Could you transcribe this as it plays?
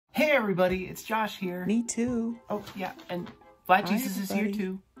Hey everybody, it's Josh here. Me too. Oh yeah, and Glad Hi, Jesus is here everybody.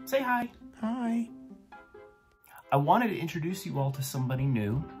 too. Say hi. Hi. I wanted to introduce you all to somebody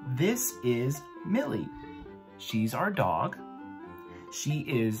new. This is Millie. She's our dog. She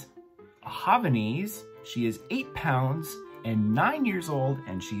is a Havanese. She is 8 pounds and 9 years old,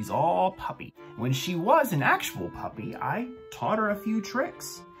 and she's all puppy. When she was an actual puppy, I taught her a few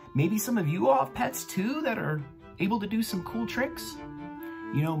tricks. Maybe some of you all have pets too that are able to do some cool tricks.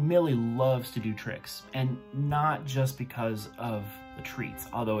 You know, Millie loves to do tricks, and not just because of the treats,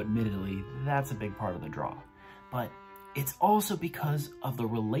 although admittedly, that's a big part of the draw. But it's also because of the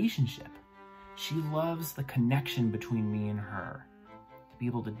relationship. She loves the connection between me and her. To be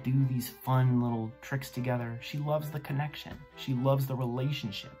able to do these fun little tricks together, she loves the connection. She loves the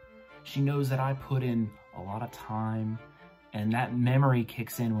relationship. She knows that I put in a lot of time, and that memory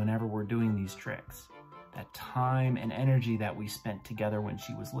kicks in whenever we're doing these tricks. That time and energy that we spent together when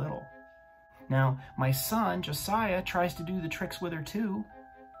she was little. Now, my son, Josiah, tries to do the tricks with her too,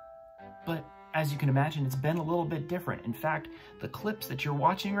 but as you can imagine, it's been a little bit different. In fact, the clips that you're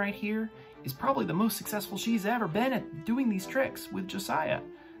watching right here is probably the most successful she's ever been at doing these tricks with Josiah,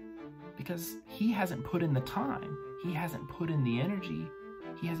 because he hasn't put in the time, he hasn't put in the energy,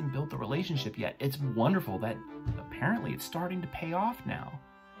 he hasn't built the relationship yet. It's wonderful that apparently it's starting to pay off now.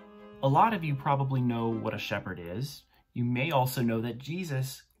 A lot of you probably know what a shepherd is. You may also know that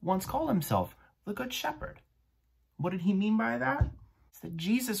Jesus once called himself the Good Shepherd. What did he mean by that? It's that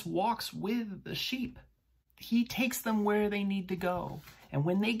Jesus walks with the sheep. He takes them where they need to go. And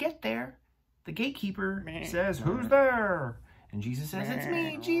when they get there, the gatekeeper says, "Who's there?" And Jesus says, "It's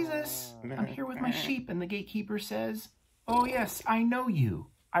me, Jesus. I'm here with my sheep." And the gatekeeper says, "Oh yes, I know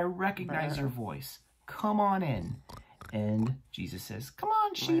you. I recognize your voice. Come on in." And Jesus says, "Come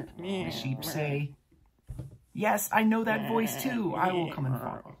on, sheep." And the sheep say, "Yes, I know that voice too. I will come and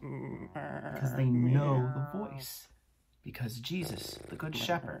follow." Because they know the voice. Because Jesus, the Good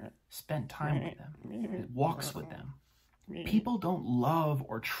Shepherd, spent time with them. He walks with them. People don't love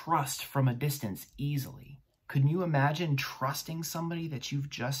or trust from a distance easily. Can you imagine trusting somebody that you've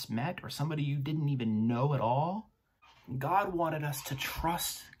just met or somebody you didn't even know at all? God wanted us to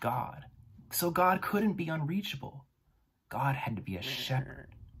trust God. So God couldn't be unreachable. God had to be a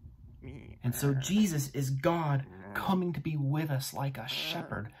shepherd. And so Jesus is God coming to be with us like a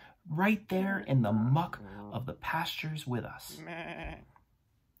shepherd, right there in the muck of the pastures with us.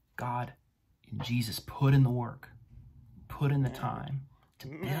 God in Jesus put in the work, put in the time to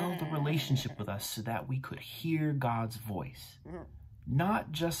build a relationship with us so that we could hear God's voice.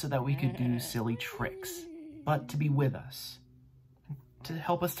 Not just so that we could do silly tricks, but to be with us, to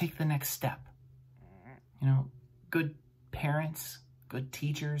help us take the next step. You know, good parents, good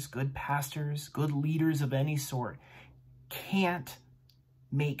teachers, good pastors, good leaders of any sort can't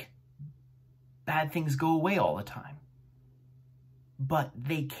make bad things go away all the time. But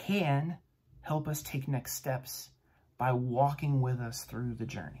they can help us take next steps by walking with us through the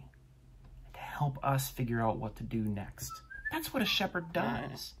journey to help us figure out what to do next. That's what a shepherd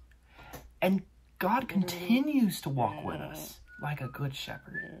does. And God continues to walk with us like a good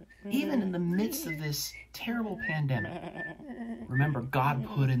shepherd, even in the midst of this terrible pandemic. Remember, God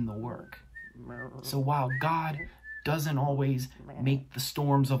put in the work. So while God doesn't always make the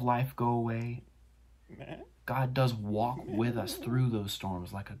storms of life go away, God does walk with us through those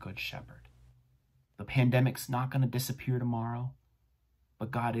storms like a good shepherd. The pandemic's not going to disappear tomorrow, but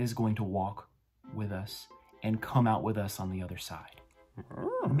God is going to walk with us and come out with us on the other side.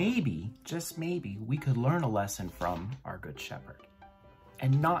 Maybe, just maybe, we could learn a lesson from our Good Shepherd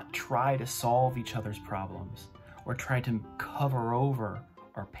and not try to solve each other's problems or try to cover over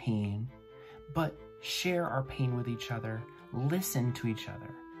our pain, but share our pain with each other, listen to each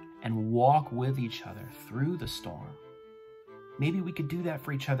other, and walk with each other through the storm. Maybe we could do that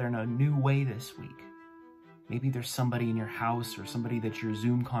for each other in a new way this week. Maybe there's somebody in your house or somebody that you're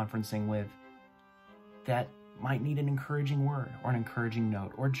Zoom conferencing with that might need an encouraging word or an encouraging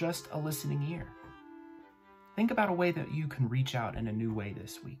note or just a listening ear. Think about a way that you can reach out in a new way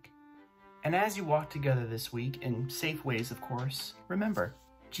this week. And as you walk together this week, in safe ways of course, remember,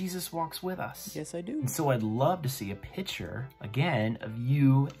 Jesus walks with us. Yes, I do. And so I'd love to see a picture, again, of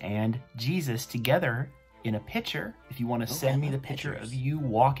you and Jesus together in a picture. If you want to send me the picture of you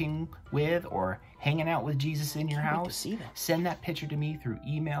walking with or hanging out with Jesus in your house, send that picture to me through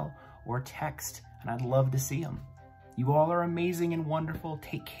email or text, and I'd love to see them. You all are amazing and wonderful.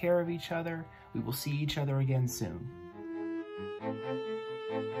 Take care of each other. We will see each other again soon.